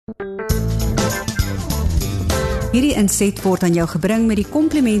Hierdie inset word aan jou gebring met die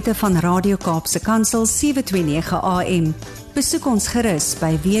komplimente van Radio Kaapse Kansel 729 AM. Besoek ons gerus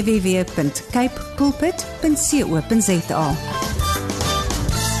by www.cape pulpit.co.za.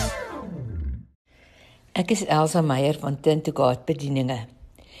 Ek is ELZA MEYER van Turn to God bedieninge.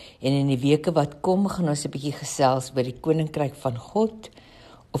 En in die weke wat kom, gaan ons 'n bietjie gesels oor die Koninkryk van God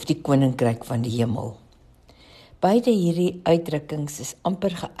of die Koninkryk van die Hemel. Beide hierdie uitdrukkings is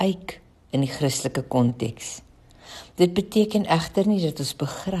amper geëik in die Christelike konteks. Dit beteken egter nie dat ons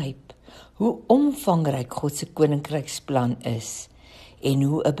begryp hoe omvangryk God se koninkryksplan is en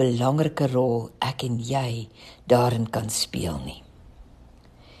hoe 'n belangrike rol ek en jy daarin kan speel nie.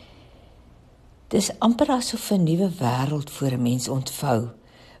 Dis amper asof 'n nuwe wêreld voor 'n mens ontvou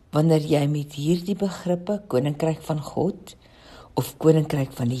wanneer jy met hierdie begrippe Koninkryk van God of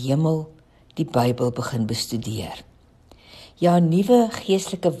Koninkryk van die Hemel die Bybel begin bestudeer. Ja, nuwe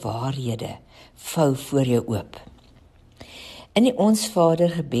geestelike waarhede vou voor jou oop. In die Ons Vader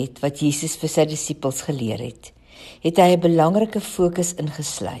gebed wat Jesus vir sy disippels geleer het, het hy 'n belangrike fokus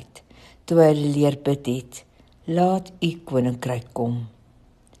ingesluit toe hy hulle leer bid het: laat u koninkryk kom.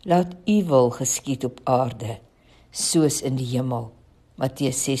 Laat u wil geskied op aarde, soos in die hemel.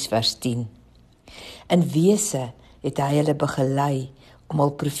 Matteus 6 vers 10. In wese het hy hulle begelei om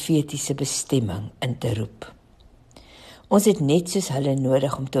hul profetiese bestemming in te roep. Ons het net soos hulle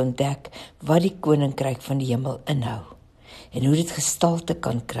nodig om te ontdek wat die Koninkryk van die Hemel inhou en hoe dit gestalte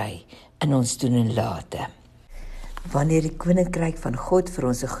kan kry in ons doen en late. Wanneer die Koninkryk van God vir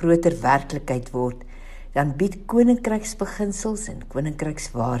ons 'n groter werklikheid word, dan bied koninkryksbeginsels en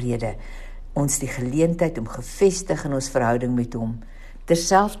koninkrykswaarhede ons die geleentheid om gevestig in ons verhouding met hom,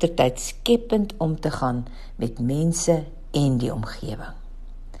 terselfdertyd skepend om te gaan met mense en die omgewing.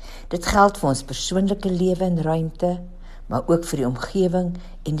 Dit geld vir ons persoonlike lewe en ruimte, maar ook vir die omgewing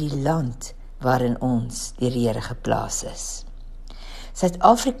en die land waarin ons deur die Here geplaas is.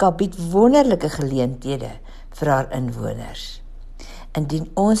 Suid-Afrika bied wonderlike geleenthede vir haar inwoners. Indien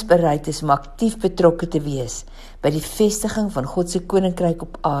ons bereid is om aktief betrokke te wees by die vestiging van God se koninkryk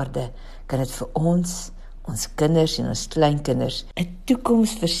op aarde, kan dit vir ons kinders en ons kleinkinders 'n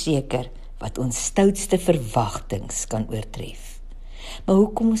toekoms verseker wat ons stoutste verwagtings kan oortref. Maar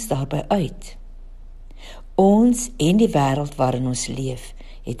hoe kom ons daarby uit? Ons en die wêreld waarin ons leef,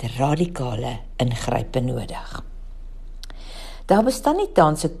 het radikale ingrype nodig. Daar bestaan nie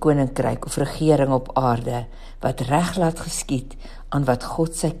tans 'n koninkryk of regering op aarde wat reg laat geskied aan wat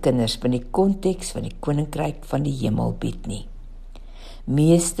God sy kinders binne die konteks van die Koninkryk van die Hemel bied nie.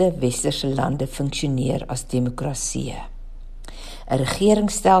 Meeste westerse lande funksioneer as demokrasieë. 'n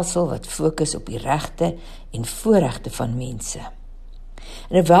Regeringsstelsel wat fokus op die regte en voorregte van mense.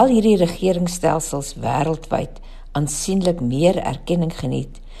 En hoewel hierdie regeringsstelsels wêreldwyd aansienlik meer erkenning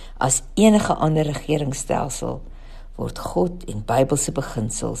geniet as enige ander regeringsstelsel, word God en Bybelse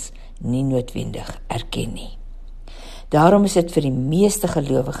beginsels nie noodwendig erken nie. Daarom is dit vir die meeste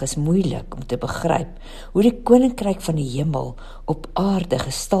gelowiges moeilik om te begryp hoe die Koninkryk van die Hemel op aarde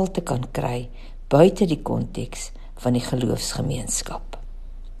gestalte kan kry buite die konteks van die geloofsgemeenskap.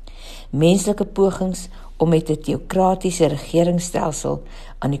 Menslike pogings om met 'n teokratiese regeringsstelsel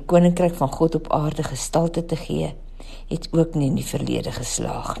aan die Koninkryk van God op aarde gestalte te gee, het ook nie in die verlede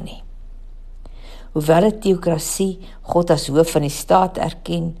geslaag nie. Hoewel 'n teokrasie God as hoof van die staat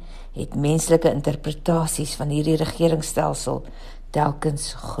erken, het menslike interpretasies van hierdie regeringsstelsel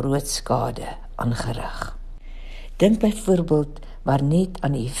telkens groot skade aangerig. Dink byvoorbeeld maar net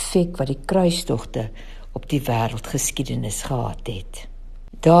aan die effek wat die kruistogte op die wêreldgeskiedenis gehad het.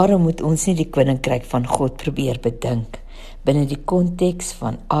 Daarom moet ons nie die Koninkryk van God probeer bedink binne die konteks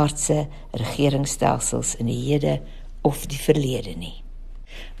van aardse regeringsstelsels in die hede of die verlede nie.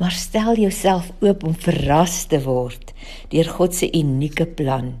 Maar stel jouself oop om verras te word deur God se unieke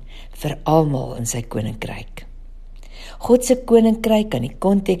plan vir almal in sy koninkryk. God se koninkryk kan die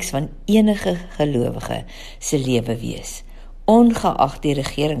konteks van enige gelowige se lewe wees, ongeag die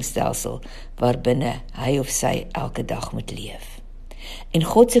regeringsstelsel waarbinne hy of sy elke dag moet leef. En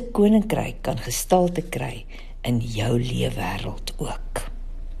God se koninkryk kan gestalte kry in jou leefwêreld ook.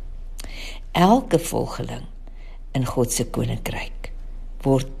 Elke volgeling in God se koninkryk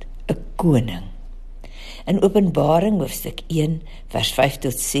word 'n koning. In Openbaring hoofstuk 1 vers 5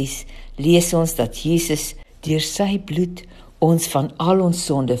 tot 6 lees ons dat Jesus deur sy bloed ons van al ons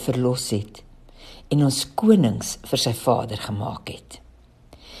sonde verlos het en ons konings vir sy Vader gemaak het.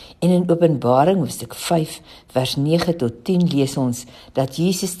 En in Openbaring hoofstuk 5 vers 9 tot 10 lees ons dat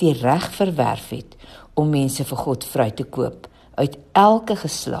Jesus die reg verwerf het om mense vir God vry te koop uit elke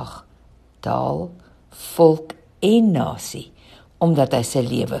geslag, taal, volk en nasie, omdat hy sy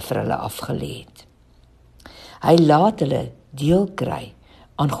lewe vir hulle afgelê het. Hy laat hulle deel kry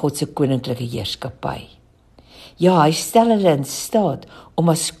aan God se koninklike heerskappy. Ja, hy stel hulle in staat om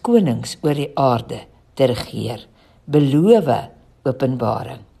as konings oor die aarde te regeer. Belowe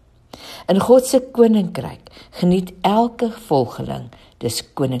openbaring. In God se koninkryk geniet elke volgeling dis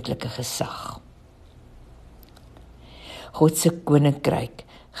koninklike gesag. God se koninkryk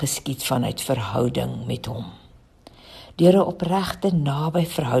geskied vanuit verhouding met hom. Deur 'n opregte naby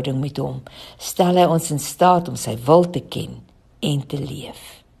verhouding met hom, stel hy ons in staat om sy wil te ken en te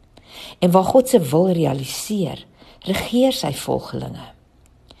leef. En waar God se wil realiseer, regeer sy volgelinge.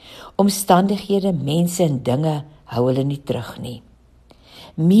 Omstandighede, mense en dinge hou hulle nie terug nie.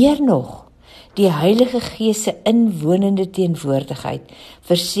 Meer nog, die Heilige Gees se inwonende teenwoordigheid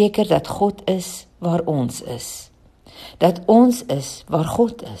verseker dat God is waar ons is. Dat ons is waar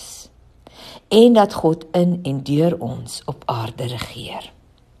God is. En dat God in en deur ons op aarde regeer.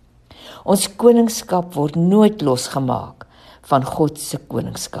 Ons koningskap word nooit losgemaak van God se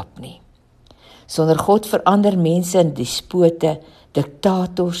koningskap nie. Sonder God verander mense in despote,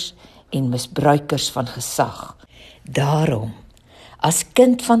 diktators en misbruikers van gesag. Daarom, as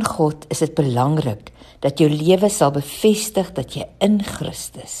kind van God is dit belangrik dat jou lewe sal bevestig dat jy in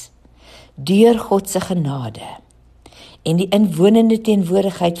Christus, deur God se genade en die inwonende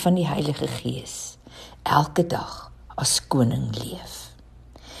teenwoordigheid van die Heilige Gees, elke dag as koning leef.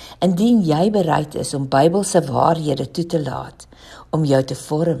 Indien jy bereid is om Bybelse waarhede toe te laat, om jou te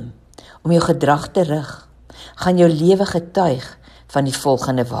vorm, om jou gedrag te rig, gaan jou lewe getuig van die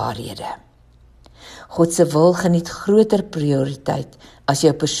volgende waarhede. God se wil geniet groter prioriteit as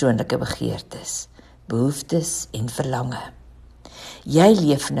jou persoonlike begeertes, behoeftes en verlange. Jy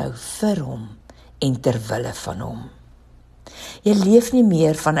leef nou vir hom en ter wille van hom. Jy leef nie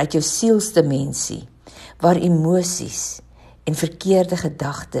meer vanuit jou sielsdimensie, waar emosies en verkeerde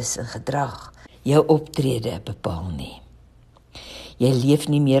gedagtes en gedrag jou optrede bepaal nie. Jy leef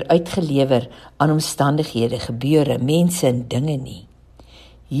nie meer uitgelewer aan omstandighede, gebeure, mense en dinge nie.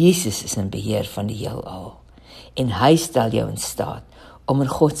 Jesus is in beheer van die heelal en hy stel jou in staat om in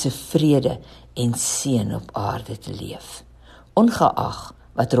God se vrede en seën op aarde te leef, ongeag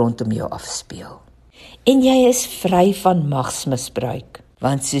wat rondom jou afspeel. En jy is vry van magsmisbruik,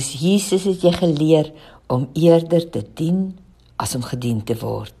 want soos Jesus het jy geleer om eerder te dien as om gedien te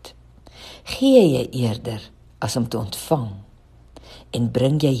word. Gee jy eerder as om te ontvang en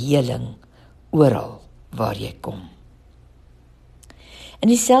bring jy heling oral waar jy kom. In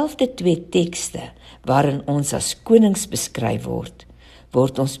dieselfde 2 tekste waarin ons as konings beskryf word,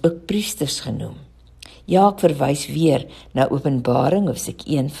 word ons ook priesters genoem. Ja, ek verwys weer na Openbaring hoofstuk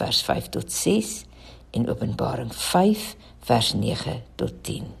 1 vers 5 tot 6 en Openbaring 5 vers 9 tot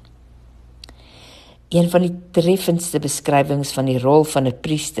 10. Een van die treffendste beskrywings van die rol van 'n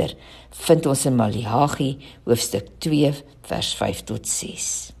priester vind ons in Maleagi hoofstuk 2 vers 5 tot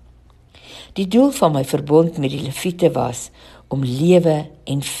 6. Die doel van my verbond met die Lewiete was om lewe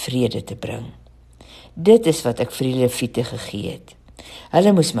en vrede te bring. Dit is wat ek vir die Lewiete gegee het.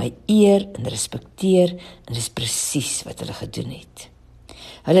 Hulle moes my eer en respekteer en dis presies wat hulle gedoen het.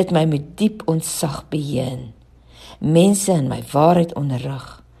 Hulle het my met diep ontzag beheer, mense in my waarheid onderrig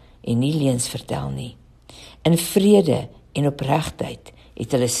en nie leuns vertel nie. In vrede en opregtheid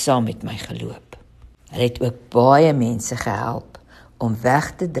het hulle saam met my geloop. Hulle het ook baie mense gehelp om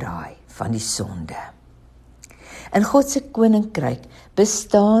weg te draai van die sonde. In God se koninkryk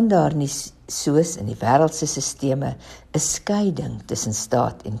bestaan daar nie soos in die wêreldse sisteme 'n skeiding tussen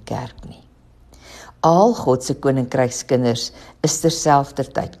staat en kerk nie. Al God se koninkrykskinders is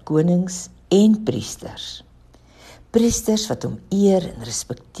terselfdertyd konings en priesters. Priesters wat hom eer en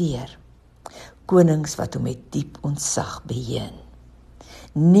respekteer. Konings wat hom met diep ontzag beheer.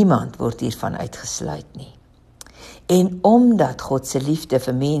 Niemand word hiervan uitgesluit nie. En omdat God se liefde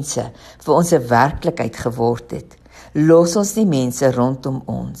vir mense vir ons 'n werklikheid geword het, los ons die mense rondom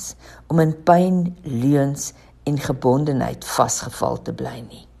ons om in pyn, leuns en gebondenheid vasgeval te bly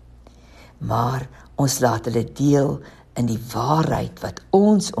nie. Maar ons laat hulle deel in die waarheid wat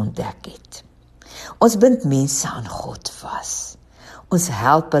ons ontdek het. Ons bind mense aan God vas. Ons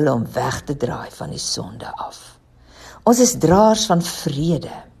help hulle om weg te draai van die sonde af. Ons is draers van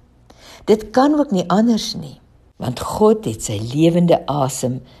vrede. Dit kan ook nie anders nie, want God het sy lewende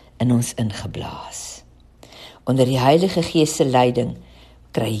asem in ons ingeblaas. Onder die Heilige Gees se leiding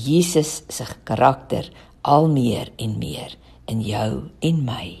kry Jesus se karakter al meer en meer in jou en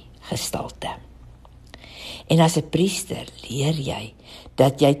my gestalte. En as 'n priester leer jy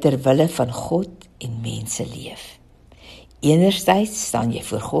dat jy ter wille van God en mense leef. Enerzijds staan jy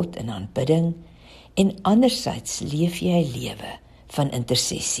voor God in aanbidding en anderzijds leef jy 'n lewe van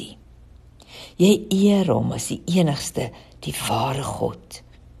intersessie. Jy eer hom as die enigste, die ware God.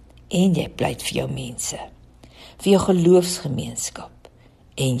 En jy pleit vir jou mense, vir jou geloofsgemeenskap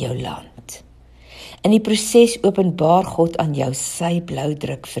en jou land. In die proses openbaar God aan jou sy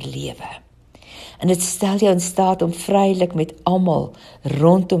bloudruk vir lewe. En dit stel jou in staat om vrylik met almal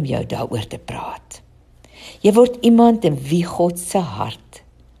rondom jou daaroor te praat. Jy word iemand in wie God se hart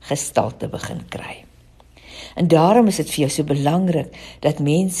gestalte begin kry. En daarom is dit vir jou so belangrik dat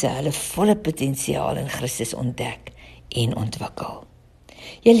mense hulle volle potensiaal in Christus ontdek en ontwikkel.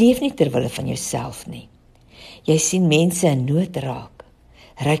 Jy leef nie ter wille van jouself nie. Jy sien mense in nood raak,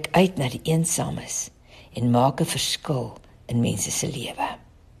 reik uit na die eensames en maak 'n verskil in mense se lewe.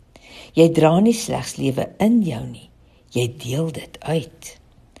 Jy dra nie slegs lewe in jou nie, jy deel dit uit.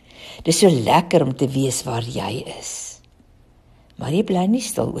 Dis so lekker om te weet waar jy is. Maar jy bly nie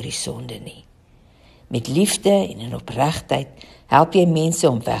stil oor die sonde nie. Met liefde en in opregtheid help jy mense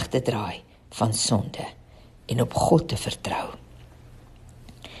om weg te draai van sonde en op God te vertrou.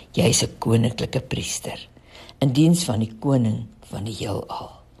 Jy is 'n koninklike priester in diens van die koning van die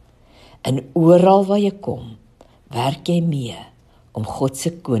heelal. En oral waar jy kom, werk jy mee om God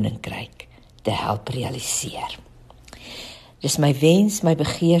se koninkryk te help realiseer. Dis my wens, my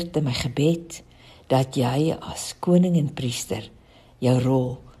begeerte, my gebed, dat jy as koning en priester jou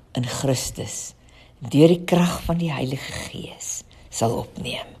rol in Christus deur die krag van die Heilige Gees sal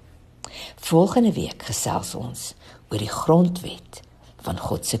opneem. Volgende week gesels ons oor die grondwet van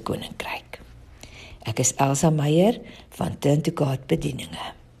God se koninkryk. Ek is ELZA MEYER van Turn to God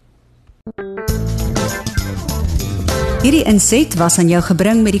Bedieninge. Hierdie inset was aan jou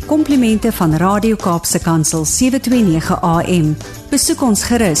gebring met die komplimente van Radio Kaapse Kansel 729 AM. Besoek ons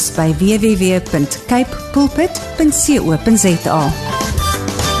gerus by www.cape pulpit.co.za.